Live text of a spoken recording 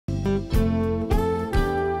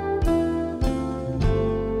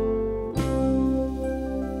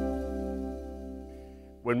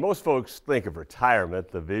When most folks think of retirement,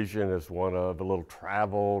 the vision is one of a little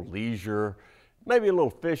travel, leisure, maybe a little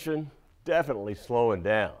fishing, definitely slowing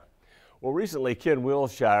down. Well, recently Ken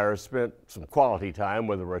Wilshire spent some quality time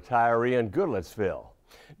with a retiree in Goodlettsville.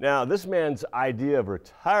 Now, this man's idea of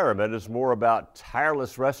retirement is more about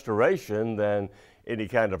tireless restoration than any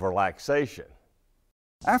kind of relaxation.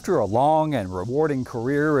 After a long and rewarding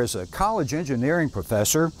career as a college engineering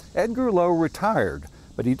professor, Edgar Lowe retired.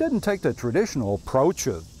 But he didn't take the traditional approach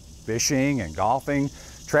of fishing and golfing,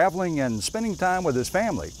 traveling and spending time with his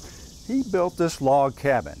family. He built this log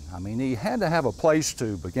cabin. I mean, he had to have a place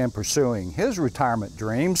to begin pursuing his retirement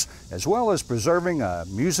dreams, as well as preserving a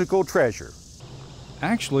musical treasure.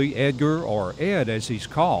 Actually, Edgar, or Ed as he's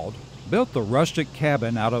called, built the rustic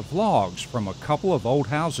cabin out of logs from a couple of old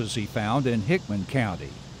houses he found in Hickman County.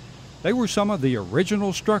 They were some of the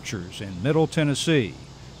original structures in Middle Tennessee,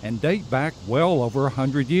 and date back well over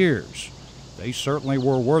 100 years. They certainly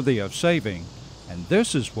were worthy of saving, and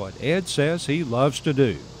this is what Ed says he loves to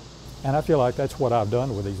do. And I feel like that's what I've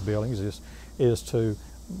done with these buildings is to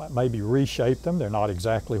maybe reshape them. They're not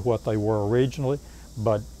exactly what they were originally,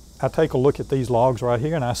 but I take a look at these logs right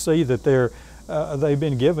here and I see that they've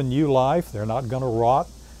been given new life. They're not going to rot.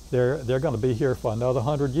 They're going to be here for another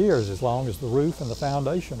 100 years as long as the roof and the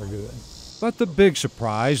foundation are good. But the big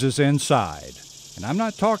surprise is inside. And I'm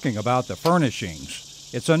not talking about the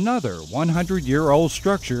furnishings. It's another 100-year-old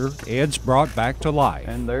structure Ed's brought back to life.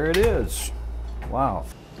 And there it is. Wow.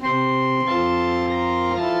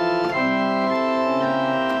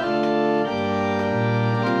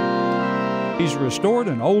 He's restored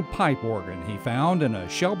an old pipe organ he found in a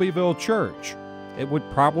Shelbyville church. It would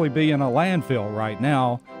probably be in a landfill right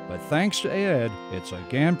now, but thanks to Ed, it's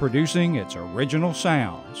again producing its original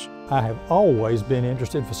sounds. I have always been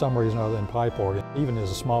interested for some reason other than pipe organ. Even as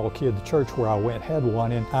a small kid, the church where I went had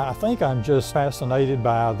one, and I think I'm just fascinated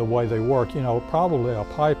by the way they work. You know, probably a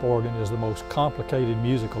pipe organ is the most complicated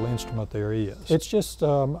musical instrument there is. It's just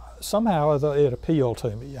somehow it appealed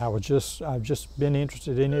to me. I've just been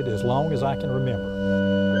interested in it as long as I can remember.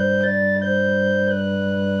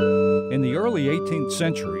 In the early 18th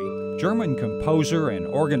century, German composer and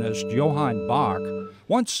organist Johann Bach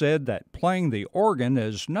once said that playing the organ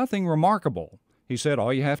is nothing remarkable. He said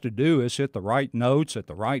all you have to do is hit the right notes at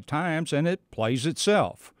the right times and it plays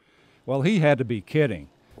itself. Well, he had to be kidding.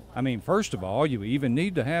 I mean, first of all, you even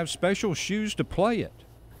need to have special shoes to play it.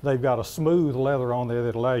 They've got a smooth leather on there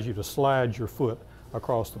that allows you to slide your foot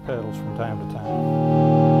across the pedals from time to time.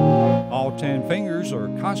 All 10 fingers are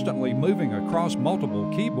constantly moving across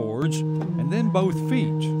multiple keyboards, and then both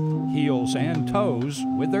feet, heels and toes,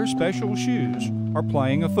 with their special shoes, are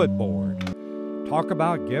playing a footboard. Talk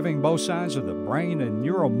about giving both sides of the brain and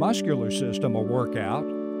neuromuscular system a workout.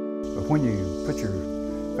 But when you put your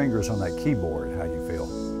fingers on that keyboard, how do you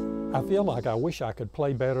feel? I feel like I wish I could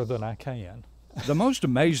play better than I can. The most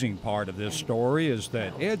amazing part of this story is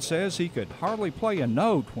that Ed says he could hardly play a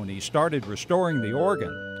note when he started restoring the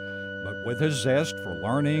organ. But with his zest for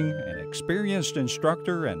learning, an experienced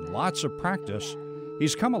instructor, and lots of practice,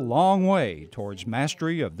 he's come a long way towards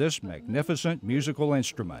mastery of this magnificent musical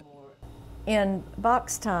instrument. In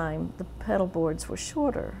Bach's time, the pedal boards were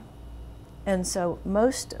shorter, and so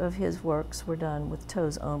most of his works were done with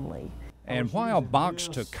toes only. And while Bach's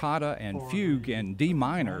toccata and fugue in D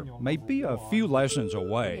minor may be a few lessons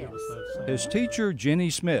away, his teacher, Jenny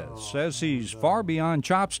Smith, says he's far beyond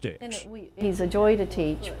chopsticks. He's a joy to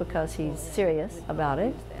teach because he's serious about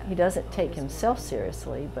it. He doesn't take himself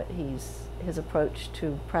seriously, but his approach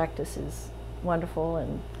to practice is wonderful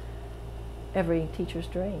and every teacher's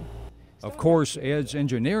dream. Of course, Ed's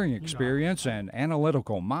engineering experience and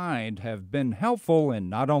analytical mind have been helpful in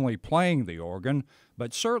not only playing the organ,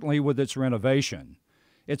 but certainly with its renovation.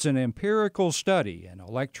 It's an empirical study in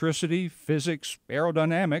electricity, physics,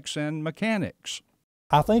 aerodynamics, and mechanics.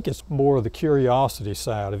 I think it's more the curiosity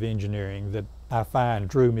side of engineering that I find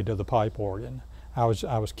drew me to the pipe organ. I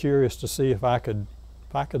was curious to see if I could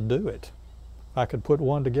do it, if I could put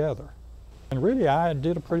one together. And really, I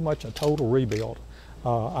did pretty much a total rebuild.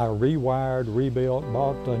 I rewired, rebuilt,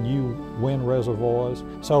 bought new wind reservoirs,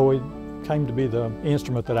 so it came to be the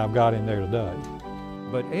instrument that I've got in there today.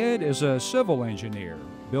 But Ed is a civil engineer.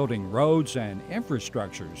 Building roads and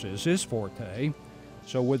infrastructures is his forte.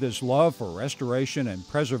 So with his love for restoration and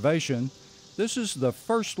preservation, this is the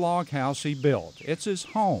first log house he built. It's his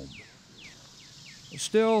home.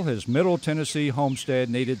 Still, his Middle Tennessee homestead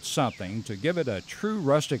needed something to give it a true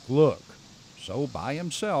rustic look. So by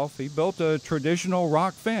himself, he built a traditional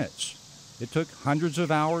rock fence. It took hundreds of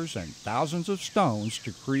hours and thousands of stones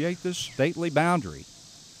to create this stately boundary.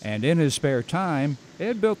 And in his spare time,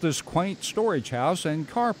 Ed built this quaint storage house and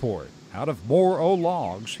carport out of more old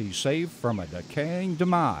logs he saved from a decaying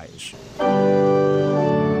demise.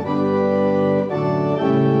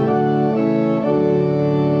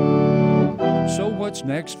 So what's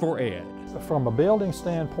next for Ed? From a building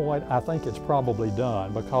standpoint, I think it's probably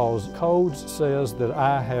done because codes says that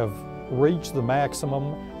I have reached the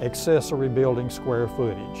maximum accessory building square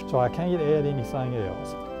footage. So I can't add anything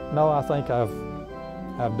else. No, I think I've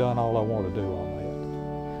done all I want to do on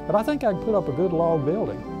that. But I think I can put up a good log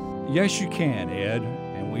building. Yes, you can, Ed.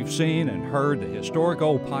 And we've seen and heard the historic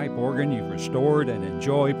old pipe organ you've restored and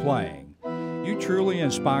enjoy playing. You truly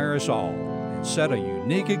inspire us all and set a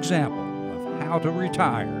unique example of how to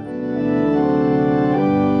retire.